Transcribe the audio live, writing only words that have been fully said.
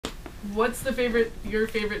What's your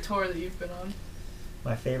favorite tour that you've been on?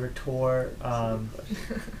 My favorite tour,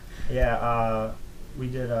 yeah, we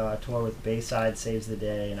did a tour with Bayside, Saves the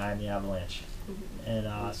Day, and I Am the Avalanche. And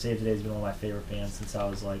Saves the Day has been one of my favorite bands since I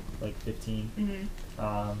was like 15.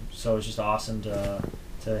 So it's just awesome to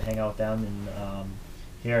hang out with them and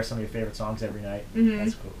hear some of your favorite songs every night.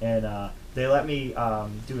 That's cool. And they let me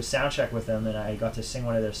do a sound check with them, and I got to sing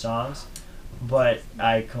one of their songs. But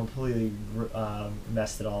I completely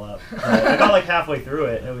messed it all up. I got like halfway through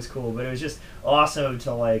it, and it was cool. But it was just awesome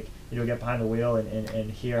to like get behind the wheel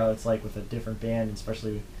and hear how it's like with a different band, and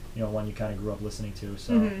especially one you kind of grew up listening to.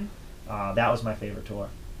 So that was my favorite tour.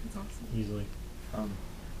 That's awesome. Easily.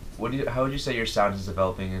 How would you say your sound is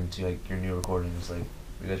developing into like your new recordings? Like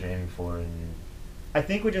what you guys are aiming for, and I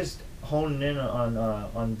think we're just honing in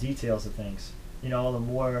on details of things. The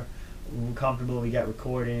more comfortable we get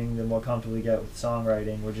recording, the more comfortable we get with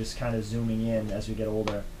songwriting. We're just kind of zooming in as we get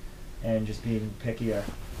older and just being pickier.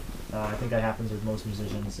 I think that happens with most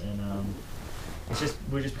musicians, and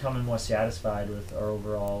we're just becoming more satisfied with our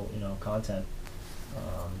overall content.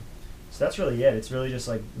 So that's really it. It's really just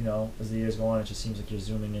like as the years go on, it just seems like you're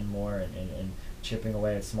zooming in more and chipping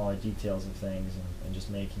away at smaller details of things and just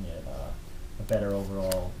making it a better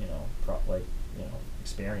overall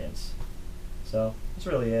experience. So that's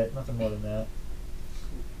really it. Nothing more than that.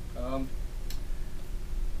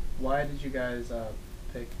 Why did you guys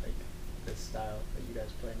pick like this style that you guys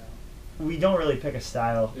play now? We don't really pick a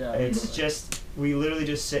style. Yeah, it's just we literally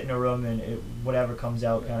just sit in a room and whatever comes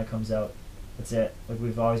out kind of comes out. That's it. Like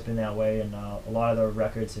we've always been that way, and a lot of the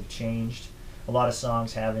records have changed. A lot of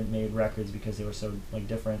songs haven't made records because they were so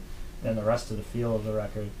different than the rest of the feel of the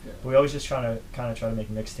record. Yeah. But we always just try to make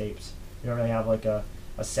mixtapes. We don't really have like a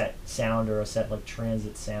set sound or a set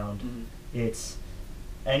transit sound. It's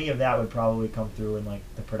any of that would probably come through in like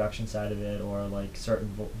the production side of it, or like certain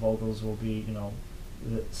vocals will be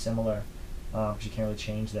similar, because you can't really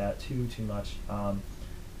change that too much.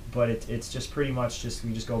 But it's just pretty much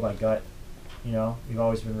we just go by gut. We've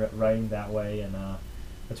always been writing that way, and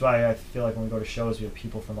that's why I feel like when we go to shows, we have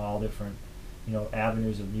people from all different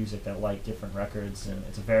avenues of music that like different records, and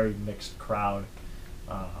it's a very mixed crowd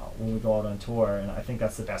when we go out on tour, and I think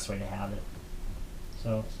that's the best way to have it.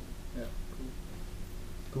 So, Yeah,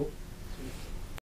 cool. cool.